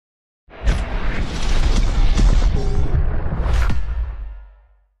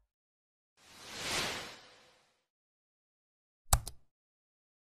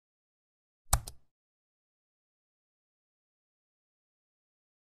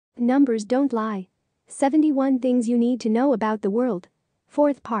Numbers don't lie. 71 things you need to know about the world.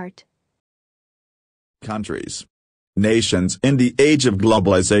 Fourth part. Countries. Nations in the age of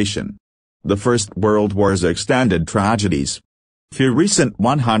globalization. The First World War's extended tragedies. Few recent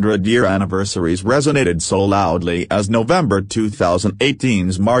 100-year anniversaries resonated so loudly as November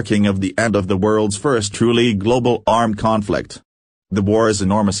 2018's marking of the end of the world's first truly global armed conflict. The war's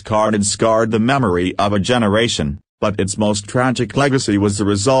enormous carnage scarred the memory of a generation, but its most tragic legacy was the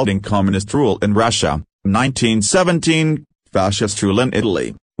resulting communist rule in Russia, 1917, fascist rule in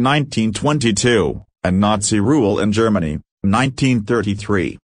Italy, 1922, and Nazi rule in Germany,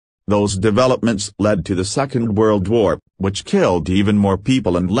 1933. Those developments led to the Second World War, which killed even more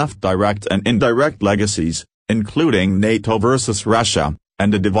people and left direct and indirect legacies, including NATO versus Russia,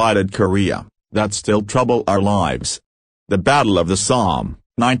 and a divided Korea, that still trouble our lives. The Battle of the Somme,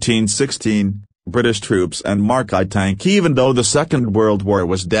 1916, British troops and Mark-I tank. Even though the Second World War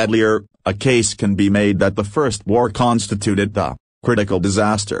was deadlier, a case can be made that the First War constituted the critical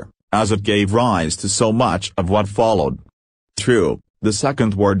disaster, as it gave rise to so much of what followed. True, the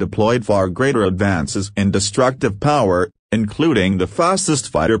Second War deployed far greater advances in destructive power, including the fastest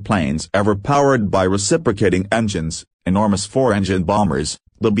fighter planes ever powered by reciprocating engines, enormous four-engine bombers,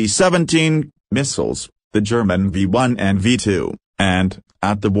 the B-17 missiles, the German V-1 and V-2, and,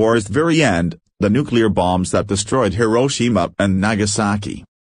 at the war's very end, the nuclear bombs that destroyed Hiroshima and Nagasaki.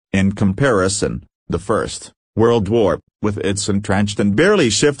 In comparison, the First World War, with its entrenched and barely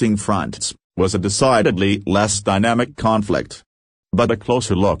shifting fronts, was a decidedly less dynamic conflict. But a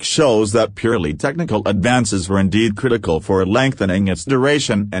closer look shows that purely technical advances were indeed critical for lengthening its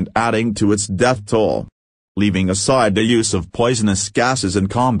duration and adding to its death toll. Leaving aside the use of poisonous gases in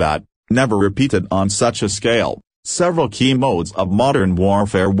combat, never repeated on such a scale, several key modes of modern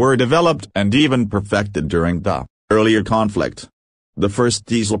warfare were developed and even perfected during the earlier conflict. The first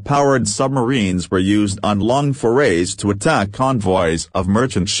diesel-powered submarines were used on long forays to attack convoys of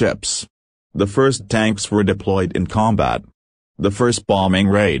merchant ships. The first tanks were deployed in combat. The first bombing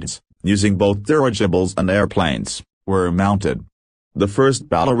raids, using both dirigibles and airplanes, were mounted. The first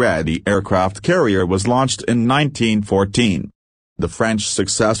battle-ready aircraft carrier was launched in 1914. The French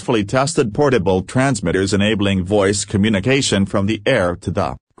successfully tested portable transmitters enabling voice communication from the air to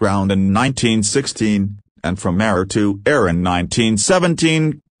the ground in 1916, and from air to air in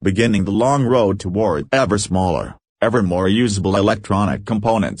 1917, beginning the long road toward ever smaller, ever more usable electronic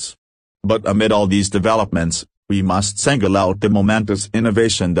components. But amid all these developments, we must single out the momentous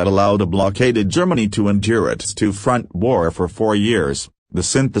innovation that allowed a blockaded Germany to endure its two-front war for 4 years, the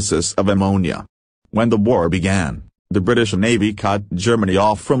synthesis of ammonia. When the war began, the British Navy cut Germany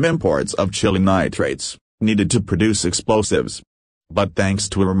off from imports of Chile nitrates, needed to produce explosives. But thanks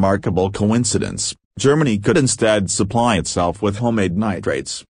to a remarkable coincidence, Germany could instead supply itself with homemade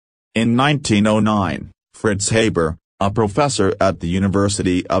nitrates. In 1909, Fritz Haber, a professor at the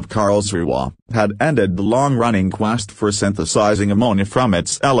University of Karlsruhe, had ended the long-running quest for synthesizing ammonia from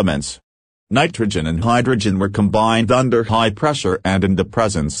its elements. Nitrogen and hydrogen were combined under high pressure and in the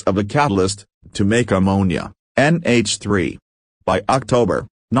presence of a catalyst, to make ammonia, NH3. By October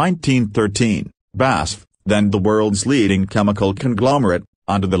 1913, BASF, then the world's leading chemical conglomerate,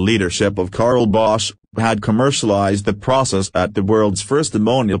 under the leadership of Karl Bosch, had commercialized the process at the world's first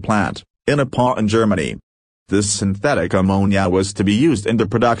ammonia plant, in Afar in Germany. This synthetic ammonia was to be used in the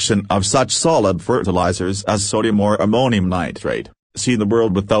production of such solid fertilizers as sodium or ammonium nitrate. See The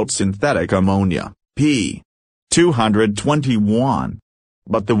World Without Synthetic Ammonia, p. 221.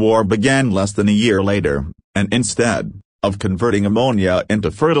 But the war began less than a year later, and instead of converting ammonia into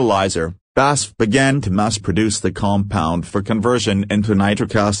fertilizer, BASF began to mass-produce the compound for conversion into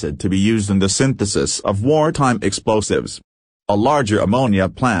nitric acid to be used in the synthesis of wartime explosives. A larger ammonia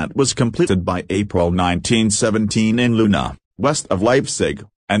plant was completed by April 1917 in Luna, west of Leipzig,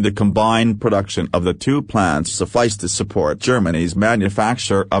 and the combined production of the two plants sufficed to support Germany's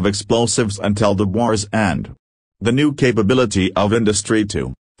manufacture of explosives until the war's end. The new capability of industry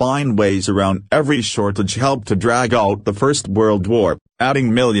to find ways around every shortage helped to drag out the First World War,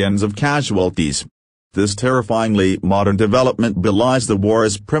 adding millions of casualties. This terrifyingly modern development belies the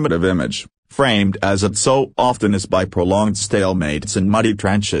war's primitive image, framed as it so often is by prolonged stalemates and muddy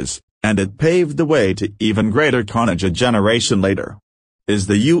trenches, and it paved the way to even greater carnage a generation later. Is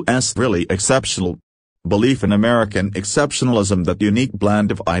the U.S. really exceptional? Belief in American exceptionalism, that unique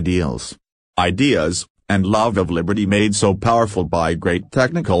blend of ideals, ideas, and love of liberty made so powerful by great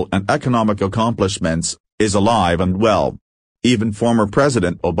technical and economic accomplishments, is alive and well. Even former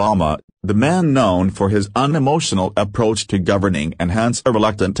President Obama, the man known for his unemotional approach to governing and hence a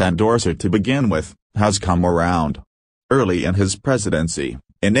reluctant endorser to begin with, has come around. Early in his presidency,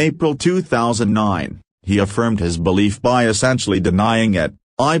 In April 2009, he affirmed his belief by essentially denying it.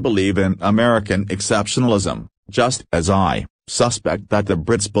 "I believe in American exceptionalism, just as I suspect that the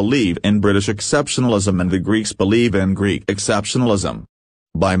Brits believe in British exceptionalism and the Greeks believe in Greek exceptionalism."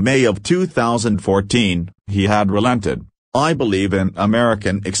 By May of 2014, he had relented. "I believe in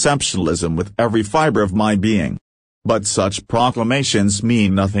American exceptionalism with every fiber of my being." But such proclamations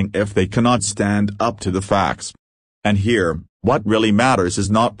mean nothing if they cannot stand up to the facts. And here, what really matters is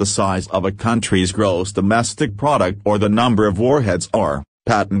not the size of a country's gross domestic product or the number of warheads or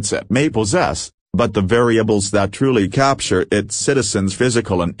patents it may possess, but the variables that truly capture its citizens'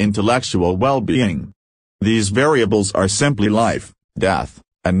 physical and intellectual well-being. These variables are simply life, death,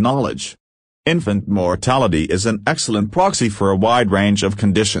 and knowledge. Infant mortality is an excellent proxy for a wide range of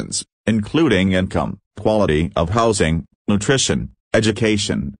conditions, including income, quality of housing, nutrition,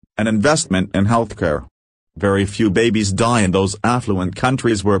 education, and investment in healthcare. Very few babies die in those affluent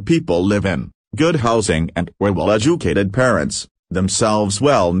countries where people live in good housing and where well-educated parents, themselves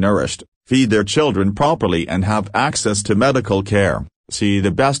well-nourished, feed their children properly and have access to medical care. See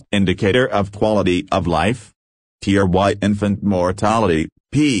the best indicator of quality of life? Tier Y infant mortality,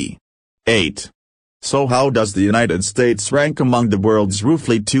 p. 8. So how does the United States rank among the world's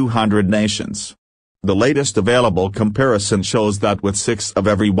roughly 200 nations? The latest available comparison shows that with 6 of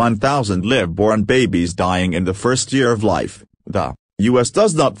every 1,000 live-born babies dying in the first year of life, the U.S.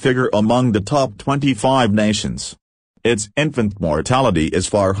 does not figure among the top 25 nations. Its infant mortality is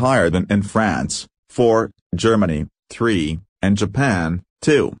far higher than in France, 4, Germany, 3, and Japan,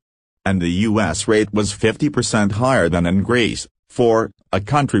 2. And the U.S. rate was 50% higher than in Greece, 4, a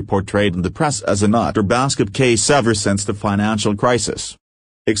country portrayed in the press as an utter basket case ever since the financial crisis.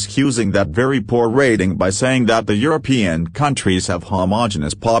 Excusing that very poor rating by saying that the European countries have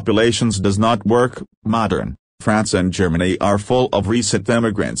homogeneous populations does not work. Modern France and Germany are full of recent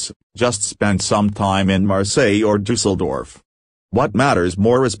immigrants. Just spend some time in Marseille or Dusseldorf. What matters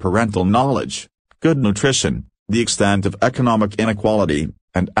more is parental knowledge, good nutrition, the extent of economic inequality,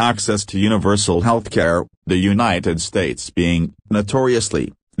 and access to universal health care, the United States being,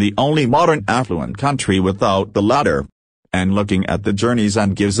 notoriously, the only modern affluent country without the latter. And looking at the journeys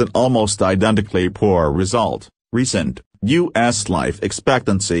and gives an almost identically poor result. Recent U.S. life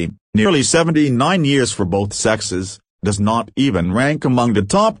expectancy, nearly 79 years for both sexes, does not even rank among the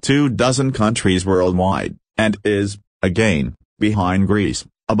top 24 countries worldwide, and is, again, behind Greece,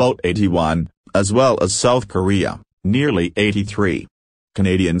 about 81, as well as South Korea, nearly 83.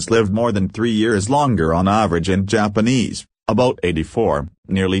 Canadians lived more than 3 years longer on average in Japanese, about 84,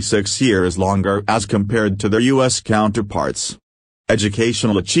 nearly 6 years longer as compared to their U.S. counterparts.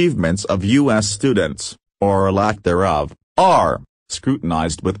 Educational achievements of U.S. students, or lack thereof, are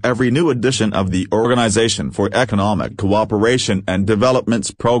scrutinized with every new edition of the Organization for Economic Cooperation and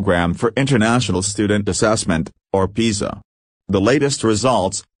Development's Program for International Student Assessment, or PISA. The latest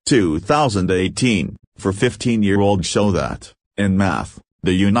results, 2018, for 15-year-olds show that, in math,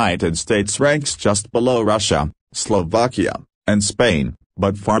 the United States ranks just below Russia, Slovakia, and Spain,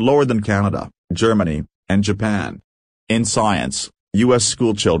 but far lower than Canada, Germany, and Japan. In science, U.S.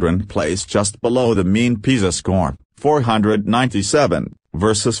 schoolchildren place just below the mean PISA score, 497,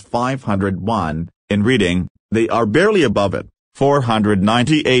 versus 501. In reading, they are barely above it,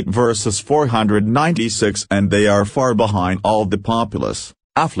 498 versus 496, and they are far behind all the populous,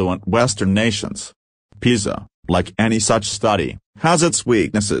 affluent Western nations. PISA, like any such study, has its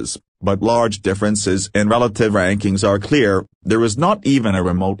weaknesses, but large differences in relative rankings are clear. There is not even a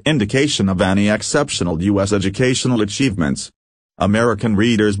remote indication of any exceptional U.S. educational achievements. American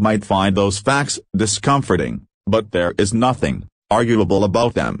readers might find those facts discomforting, but there is nothing arguable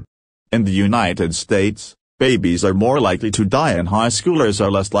about them. In the United States, babies are more likely to die and high schoolers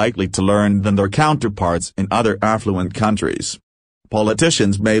are less likely to learn than their counterparts in other affluent countries.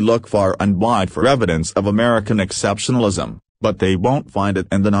 Politicians may look far and wide for evidence of American exceptionalism, but they won't find it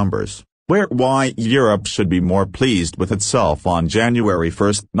in the numbers. Why Europe should be more pleased with itself. On January 1,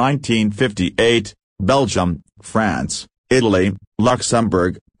 1958, Belgium, France, Italy,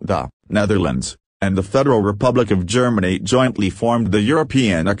 Luxembourg, the Netherlands, and the Federal Republic of Germany jointly formed the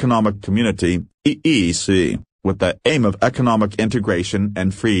European Economic Community, EEC, with the aim of economic integration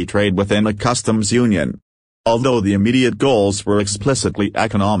and free trade within a customs union. Although the immediate goals were explicitly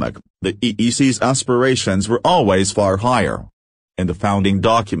economic, the EEC's aspirations were always far higher. In the founding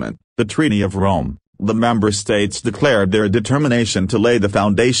document, the Treaty of Rome, the member states declared their determination to lay the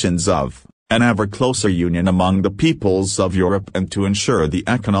foundations of an ever closer union among the peoples of Europe and to ensure the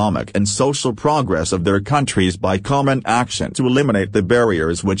economic and social progress of their countries by common action to eliminate the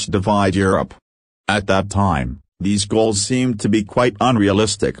barriers which divide Europe. At that time, These goals seemed to be quite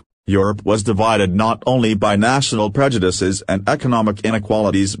unrealistic. Europe was divided not only by national prejudices and economic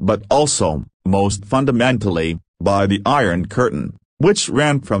inequalities but also, most fundamentally, by the Iron Curtain, which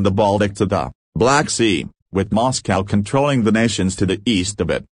ran from the Baltic to the Black Sea, with Moscow controlling the nations to the east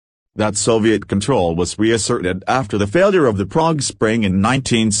of it. That Soviet control was reasserted after the failure of the Prague Spring in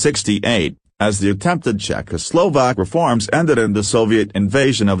 1968, as the attempted Czechoslovak reforms ended in the Soviet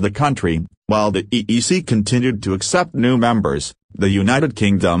invasion of the country, while the EEC continued to accept new members, the United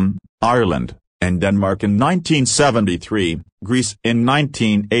Kingdom, Ireland, and Denmark in 1973, Greece in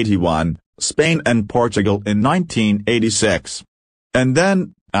 1981, Spain and Portugal in 1986. And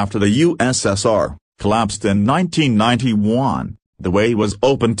then, after the USSR collapsed in 1991, the way was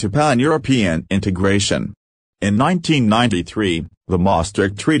open to pan-European integration. In 1993, the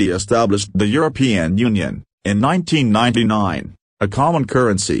Maastricht Treaty established the European Union. In 1999, a common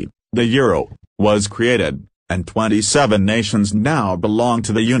currency, the euro, was created, and 27 nations now belong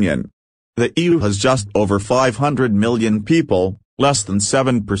to the Union. The EU has just over 500 million people, less than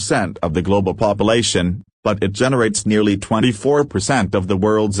 7% of the global population, but it generates nearly 24% of the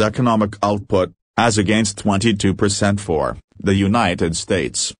world's economic output, as against 22% for the United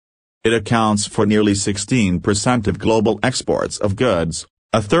States. It accounts for nearly 16% of global exports of goods,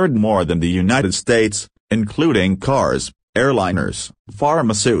 a third more than the United States, including cars, airliners,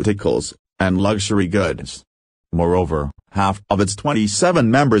 pharmaceuticals, and luxury goods. Moreover, half of its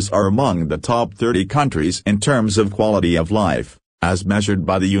 27 members are among the top 30 countries in terms of quality of life, as measured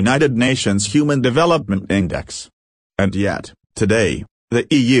by the United Nations Human Development Index. And yet, today, the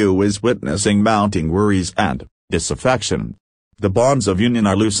EU is witnessing mounting worries and disaffection. The bonds of union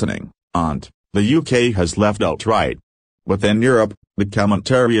are loosening, and the UK has left outright. Within Europe, the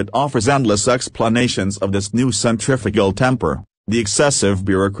commentariat offers endless explanations of this new centrifugal temper, the excessive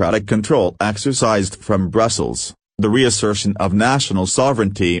bureaucratic control exercised from Brussels, the reassertion of national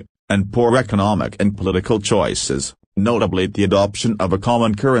sovereignty, and poor economic and political choices, notably the adoption of a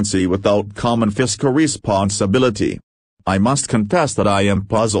common currency without common fiscal responsibility. I must confess that I am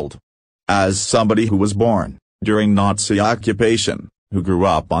puzzled. As somebody who was born during Nazi occupation, who grew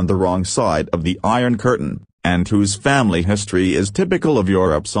up on the wrong side of the Iron Curtain, and whose family history is typical of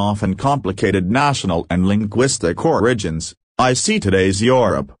Europe's often complicated national and linguistic origins, I see today's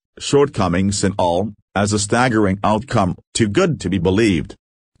Europe, shortcomings and all, as a staggering outcome, too good to be believed.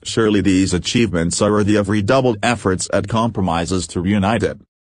 Surely these achievements are worthy of redoubled efforts at compromises to reunite it.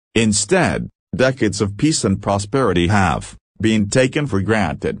 Instead, decades of peace and prosperity have been taken for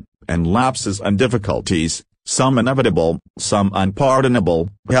granted, and lapses and difficulties, some inevitable, some unpardonable,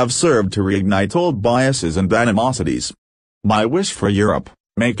 have served to reignite old biases and animosities. My wish for Europe,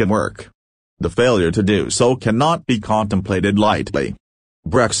 make it work. The failure to do so cannot be contemplated lightly.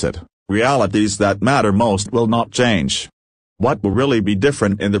 Brexit, realities that matter most will not change. What will really be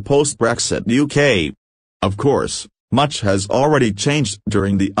different in the post-Brexit UK? Of course, much has already changed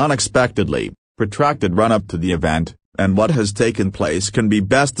during the unexpectedly protracted run-up to the event, and what has taken place can be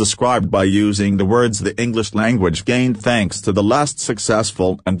best described by using the words the English language gained thanks to the last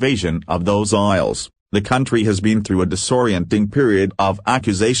successful invasion of those isles. The country has been through a disorienting period of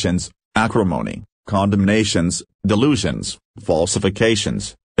accusations, acrimony, condemnations, delusions,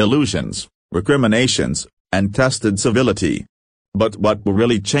 falsifications, illusions, recriminations, and tested civility. But what will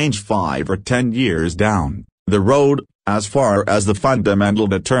really change 5 or 10 years down the road, as far as the fundamental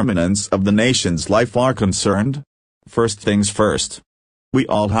determinants of the nation's life are concerned? First things first. We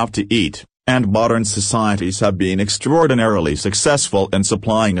all have to eat, and modern societies have been extraordinarily successful in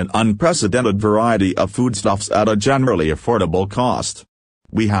supplying an unprecedented variety of foodstuffs at a generally affordable cost.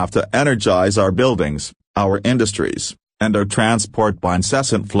 We have to energize our buildings, our industries, and our transport by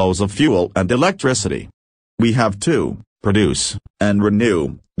incessant flows of fuel and electricity. We have to produce and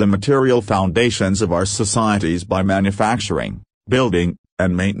renew the material foundations of our societies by manufacturing, building,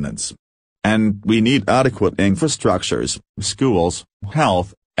 and maintenance. And we need adequate infrastructures, schools,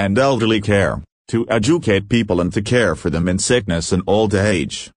 health, and elderly care, to educate people and to care for them in sickness and old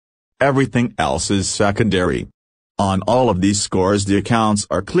age. Everything else is secondary. On all of these scores the accounts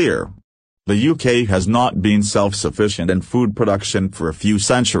are clear. The UK has not been self-sufficient in food production for a few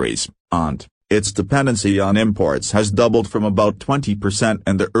centuries, and its dependency on imports has doubled from about 20%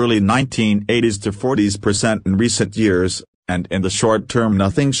 in the early 1980s to 40% in recent years, and in the short term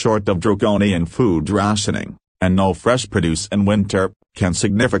nothing short of draconian food rationing, and no fresh produce in winter, can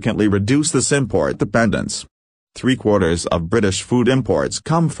significantly reduce this import dependence. 3/4 of British food imports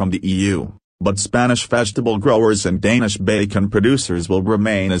come from the EU, but Spanish vegetable growers and Danish bacon producers will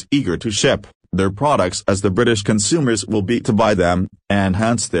remain as eager to ship, their products as the British consumers will be to buy them, and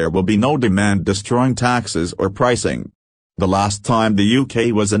hence there will be no demand-destroying taxes or pricing. The last time the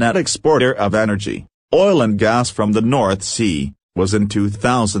UK was a net exporter of energy, oil and gas from the North Sea, was in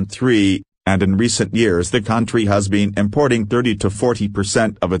 2003, and in recent years the country has been importing 30 to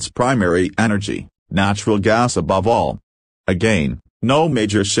 40% of its primary energy, natural gas above all. Again, no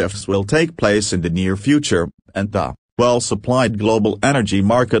major shifts will take place in the near future, and the well-supplied global energy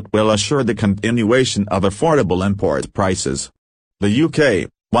market will assure the continuation of affordable import prices. The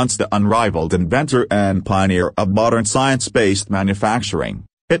UK, once the unrivaled inventor and pioneer of modern science-based manufacturing,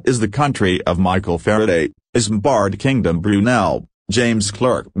 it is the country of Michael Faraday, Isambard Kingdom Brunel, James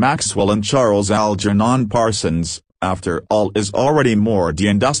Clerk Maxwell and Charles Algernon Parsons, after all is already more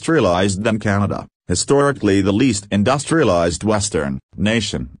deindustrialized than Canada, historically the least industrialized Western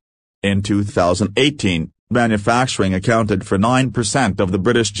nation. In 2018, manufacturing accounted for 9% of the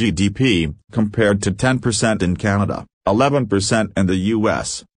British GDP, compared to 10% in Canada, 11% in the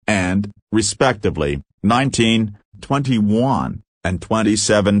US, and, respectively, 19, 21, and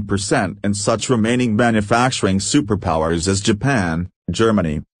 27% in such remaining manufacturing superpowers as Japan,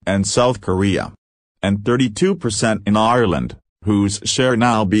 Germany, and South Korea. And 32% in Ireland, whose share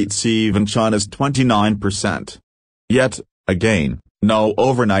now beats even China's 29%. Yet, again, no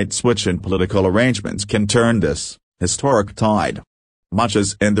overnight switch in political arrangements can turn this historic tide. Much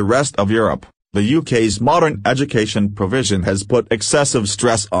as in the rest of Europe, the UK's modern education provision has put excessive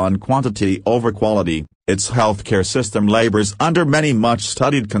stress on quantity over quality. Its healthcare system labors under many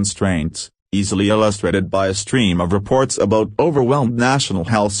much-studied constraints, easily illustrated by a stream of reports about overwhelmed National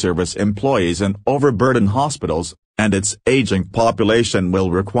Health Service employees and overburdened hospitals, and its aging population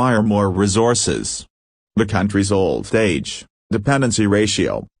will require more resources. The country's old age dependency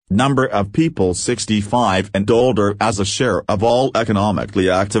ratio, number of people 65 and older as a share of all economically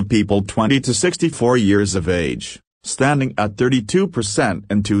active people 20 to 64 years of age, standing at 32%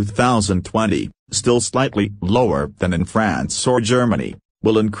 in 2020, still slightly lower than in France or Germany,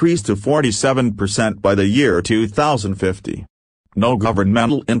 will increase to 47% by the year 2050. No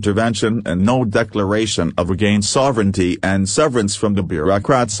governmental intervention and no declaration of regained sovereignty and severance from the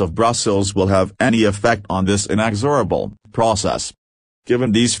bureaucrats of Brussels will have any effect on this inexorable process.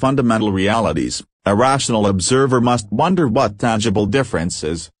 Given these fundamental realities, a rational observer must wonder what tangible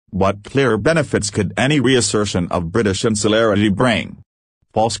differences, what clear benefits could any reassertion of British insularity bring?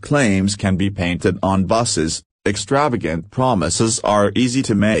 False claims can be painted on buses, extravagant promises are easy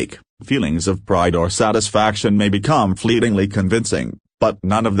to make, feelings of pride or satisfaction may become fleetingly convincing, but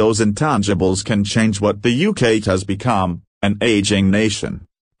none of those intangibles can change what the UK has become, an aging nation.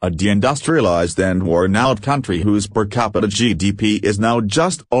 A deindustrialized and worn-out country whose per capita GDP is now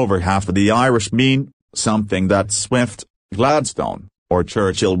just over half of the Irish mean, something that Swift, Gladstone, or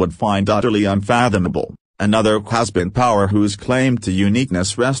Churchill would find utterly unfathomable. Another has-been power whose claim to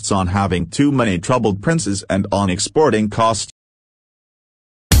uniqueness rests on having too many troubled princes and on exporting costs.